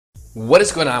What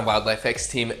is going on, Wildlife X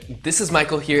team? This is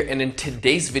Michael here, and in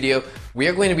today's video, we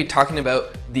are going to be talking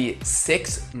about the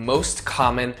 6 most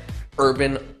common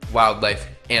urban wildlife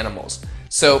animals.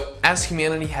 So as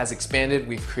humanity has expanded,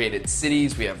 we've created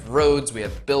cities, we have roads, we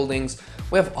have buildings,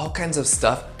 we have all kinds of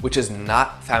stuff which is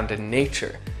not found in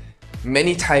nature.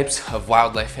 Many types of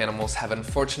wildlife animals have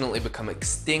unfortunately become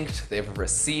extinct, they've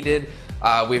receded,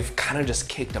 we've kind of just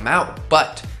kicked them out,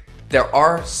 but there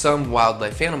are some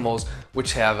wildlife animals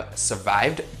which have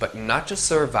survived, but not just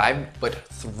survived, but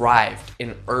thrived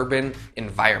in urban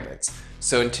environments.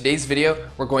 So in today's video,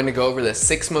 we're going to go over the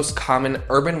 6 most common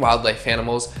urban wildlife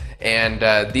animals,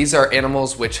 and these are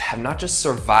animals which have not just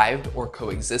survived or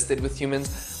coexisted with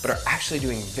humans, but are actually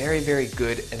doing very, very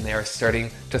good, and they are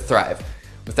starting to thrive.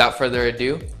 Without further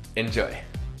ado, enjoy.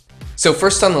 So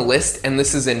first on the list, and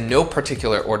this is in no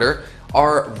particular order,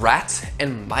 are rats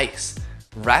and mice.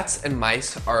 Rats and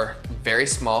mice are very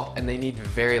small and they need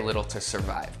very little to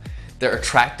survive. They're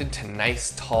attracted to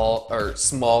nice, tall, or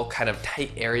small kind of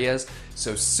tight areas.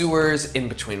 So sewers, in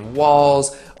between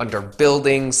walls, under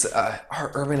buildings.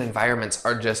 Our urban environments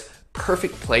are just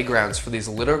perfect playgrounds for these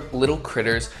little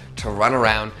critters to run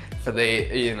around.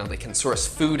 They can source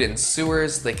food in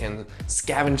sewers, they can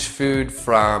scavenge food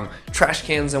from trash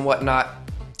cans and whatnot,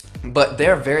 but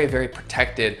they're very, very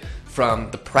protected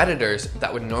from the predators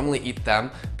that would normally eat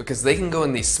them, because they can go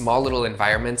in these small little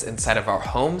environments inside of our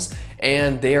homes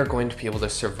and they are going to be able to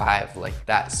survive like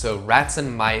that. So rats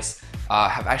and mice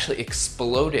have actually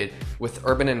exploded with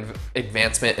urban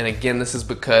advancement, and again, this is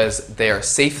because they are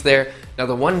safe there. Now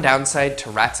the one downside to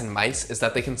rats and mice is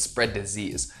that they can spread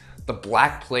disease. The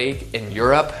Black Plague in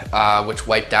Europe, which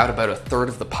wiped out about 1/3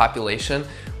 of the population,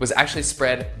 was actually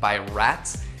spread by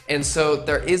rats. And so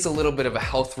there is a little bit of a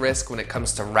health risk when it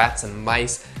comes to rats and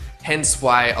mice, hence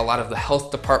why a lot of the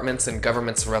health departments and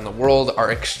governments around the world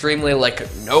are extremely like,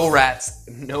 no rats,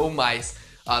 no mice.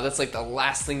 That's like the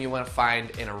last thing you want to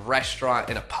find in a restaurant,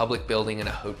 in a public building, in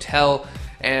a hotel,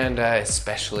 and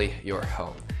especially your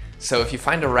home. So if you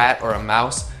find a rat or a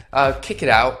mouse, kick it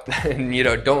out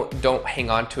and don't hang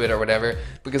on to it or whatever,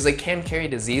 because they can carry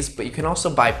disease. But you can also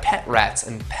buy pet rats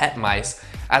and pet mice.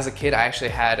 As a kid, I actually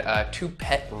had 2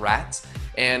 pet rats,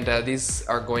 and these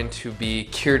are going to be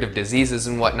cured of diseases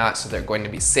and whatnot, so they're going to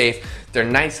be safe. They're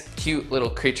nice, cute little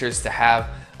creatures to have,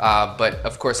 but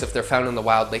of course if they're found in the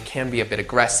wild, they can be a bit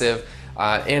aggressive,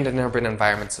 and in urban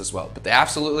environments as well. But they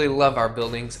absolutely love our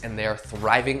buildings and they are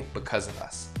thriving because of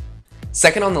us.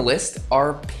 Second on the list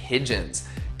are pigeons.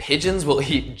 Pigeons will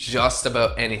eat just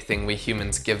about anything we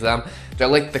humans give them. They're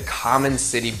like the common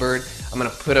city bird. I'm gonna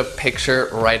put a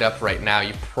picture up right now.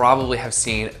 You probably have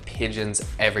seen pigeons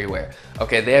everywhere.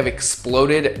 Okay, they have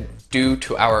exploded due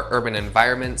to our urban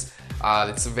environments.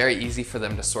 It's very easy for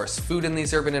them to source food in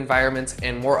these urban environments,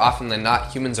 and more often than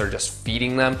not, humans are just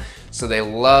feeding them. So they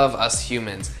love us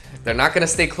humans. They're not gonna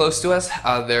stay close to us.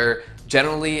 They're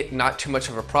generally not too much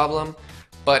of a problem,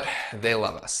 but they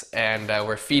love us, and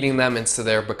we're feeding them, and so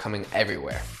they're becoming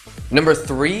everywhere. Number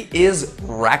 3 is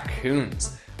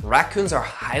raccoons. Raccoons are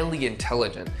highly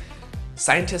intelligent.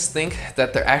 Scientists think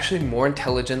that they're actually more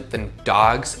intelligent than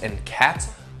dogs and cats,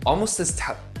 almost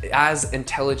as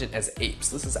intelligent as apes.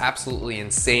 This is absolutely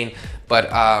insane, but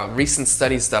recent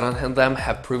studies done on them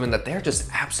have proven that they're just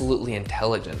absolutely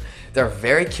intelligent. They're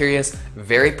very curious,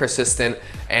 very persistent,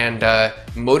 and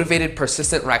motivated,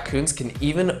 persistent raccoons can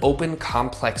even open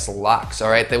complex locks, all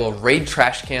right? They will raid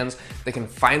trash cans, they can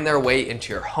find their way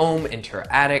into your home, into your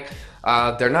attic.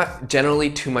 They're not generally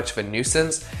too much of a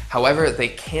nuisance. However, they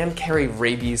can carry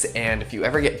rabies, and if you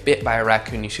ever get bit by a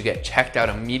raccoon, you should get checked out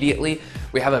immediately.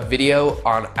 We have a video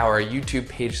on our YouTube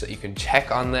page that you can check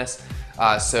on this.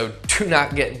 So do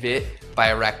not get bit by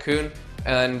a raccoon,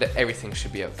 and everything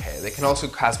should be okay. They can also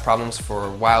cause problems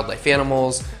for wildlife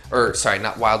animals, or sorry,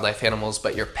 not wildlife animals,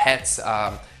 but your pets,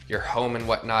 your home and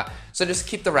whatnot. So just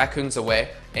keep the raccoons away,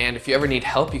 and if you ever need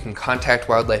help, you can contact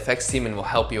Wildlife X team and we'll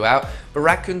help you out. But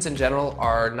raccoons in general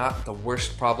are not the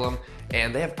worst problem,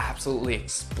 and they have absolutely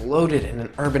exploded in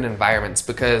urban environments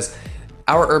because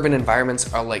our urban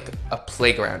environments are like a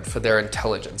playground for their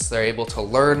intelligence. They're able to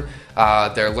learn,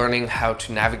 they're learning how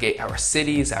to navigate our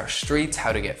cities, our streets,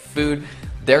 how to get food.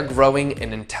 They're growing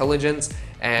in intelligence,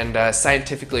 and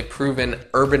scientifically proven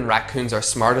urban raccoons are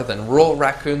smarter than rural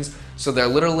raccoons. So they're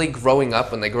literally growing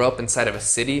up, when they grow up inside of a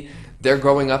city, they're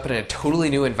growing up in a totally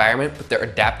new environment, but they're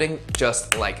adapting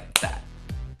just like that.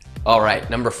 All right,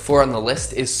 number 4 on the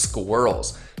list is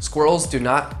squirrels. Squirrels do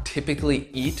not typically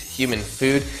eat human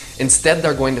food. Instead,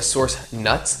 they're going to source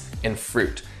nuts and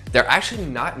fruit. They're actually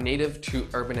not native to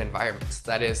urban environments.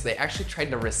 That is, they actually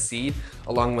tried to recede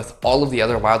along with all of the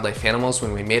other wildlife animals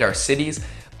when we made our cities,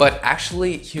 but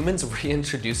actually humans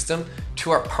reintroduced them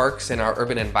to our parks and our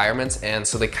urban environments, and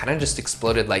so they kind of just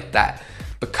exploded like that.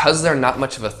 Because they're not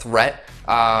much of a threat,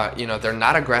 they're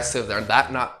not aggressive, they're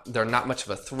not much of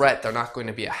a threat, they're not going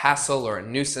to be a hassle or a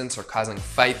nuisance or causing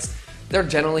fights. They're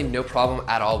generally no problem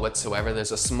at all whatsoever.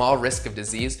 There's a small risk of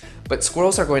disease, but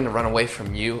squirrels are going to run away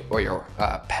from you or your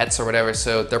pets or whatever,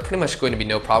 so they're pretty much going to be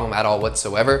no problem at all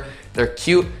whatsoever. They're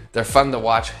cute, they're fun to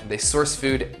watch, they source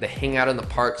food, they hang out in the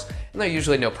parks, and they're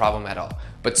usually no problem at all.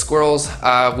 But squirrels,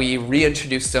 we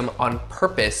reintroduced them on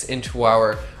purpose into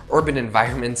our urban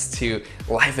environments to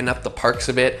liven up the parks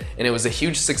a bit, and it was a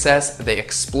huge success. They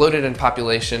exploded in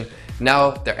population.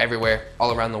 Now they're everywhere,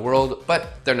 all around the world,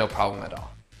 but they're no problem at all.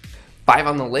 5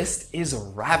 on the list is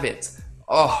rabbits.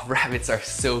 Oh, rabbits are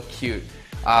so cute.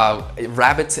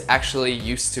 Rabbits actually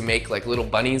used to make like little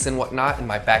bunnies and whatnot in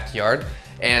my backyard.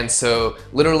 And so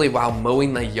literally while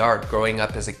mowing the yard growing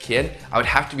up as a kid, I would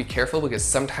have to be careful because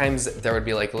sometimes there would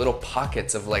be like little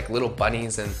pockets of like little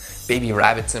bunnies and baby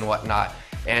rabbits and whatnot.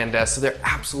 And so they're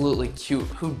absolutely cute.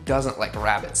 Who doesn't like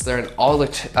rabbits? They're in all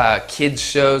the kids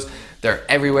shows. They're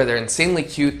everywhere. They're insanely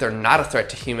cute. They're not a threat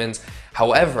to humans.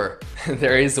 However,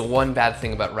 there is one bad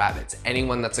thing about rabbits.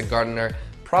 Anyone that's a gardener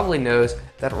probably knows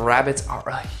that rabbits are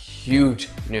a huge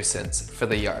nuisance for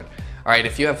the yard. All right,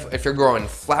 if you're growing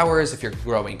flowers, if you're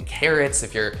growing carrots,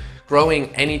 if you're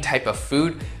growing any type of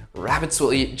food, rabbits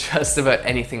will eat just about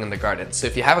anything in the garden. So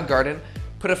if you have a garden,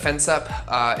 put a fence up.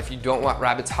 If you don't want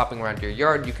rabbits hopping around your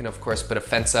yard, you can of course put a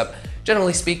fence up.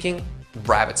 Generally speaking,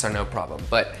 rabbits are no problem.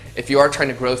 But if you are trying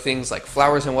to grow things like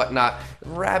flowers and whatnot,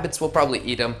 rabbits will probably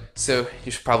eat them. So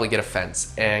you should probably get a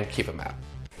fence and keep them out.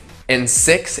 And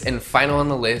 6 and final on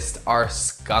the list are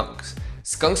skunks.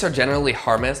 Skunks are generally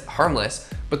harmless,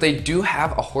 but they do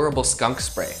have a horrible skunk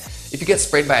spray. If you get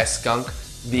sprayed by a skunk,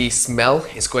 the smell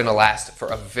is going to last for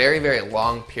a very, very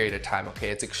long period of time,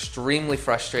 okay? It's extremely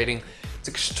frustrating. It's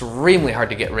extremely hard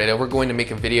to get rid of. We're going to make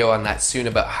a video on that soon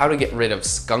about how to get rid of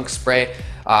skunk spray.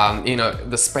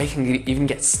 The spray can even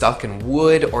get stuck in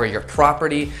wood or your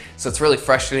property, so it's really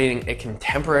frustrating. It can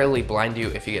temporarily blind you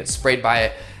if you get sprayed by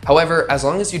it. However, as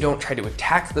long as you don't try to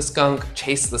attack the skunk,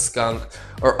 chase the skunk,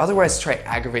 or otherwise try to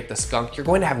aggravate the skunk, you're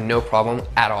going to have no problem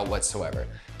at all whatsoever.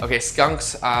 Okay,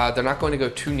 skunks, they're not going to go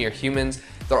too near humans.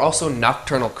 They're also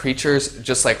nocturnal creatures,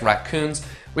 just like raccoons,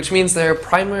 which means they're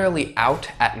primarily out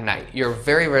at night. You're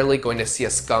very rarely going to see a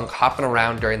skunk hopping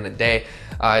around during the day.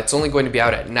 It's only going to be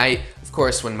out at night, of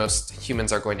course, when most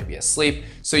humans are going to be asleep.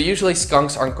 So usually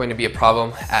skunks aren't going to be a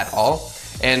problem at all.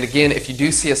 And again, if you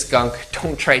do see a skunk,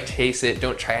 don't try to chase it,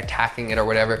 don't try attacking it or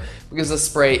whatever, because the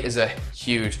spray is a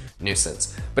huge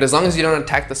nuisance. But as long as you don't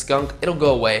attack the skunk, it'll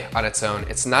go away on its own.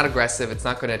 It's not aggressive, it's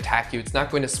not going to attack you, it's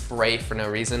not going to spray for no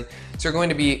reason, so you're going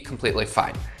to be completely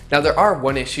fine. Now there are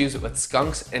one issues with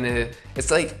skunks, and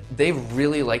it's like they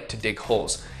really like to dig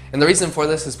holes. And the reason for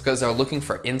this is because they're looking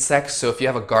for insects. So if you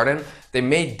have a garden, they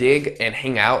may dig and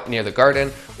hang out near the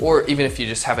garden, or even if you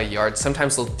just have a yard,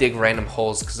 sometimes they'll dig random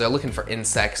holes because they're looking for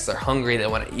insects, they're hungry, they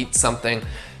want to eat something.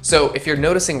 So if you're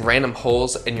noticing random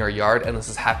holes in your yard and this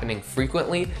is happening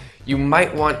frequently, you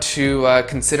might want to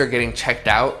consider getting checked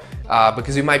out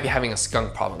because you might be having a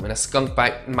skunk problem, and a skunk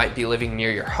might be living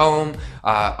near your home,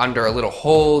 under a little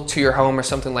hole to your home or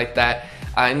something like that.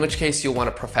 In which case you'll want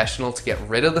a professional to get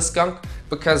rid of the skunk,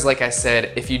 because like I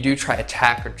said, if you do try to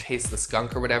attack or chase the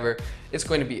skunk or whatever, it's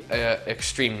going to be an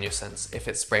extreme nuisance if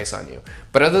it sprays on you.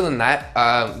 But other than that,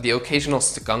 the occasional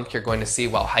skunk you're going to see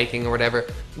while hiking or whatever,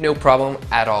 no problem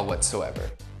at all whatsoever.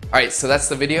 Alright, so that's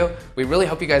the video. We really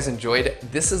hope you guys enjoyed.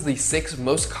 This is the 6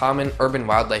 most common urban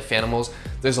wildlife animals.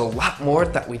 There's a lot more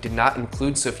that we did not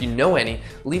include, so if you know any,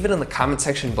 leave it in the comment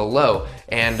section below,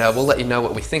 and we'll let you know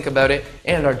what we think about it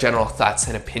and our general thoughts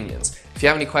and opinions. If you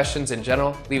have any questions in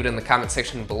general, leave it in the comment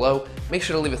section below. Make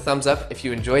sure to leave a thumbs up if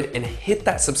you enjoyed, and hit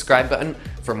that subscribe button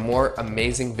for more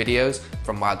amazing videos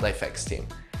from Wildlife X Team.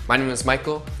 My name is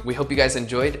Michael. We hope you guys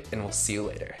enjoyed, and we'll see you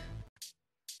later.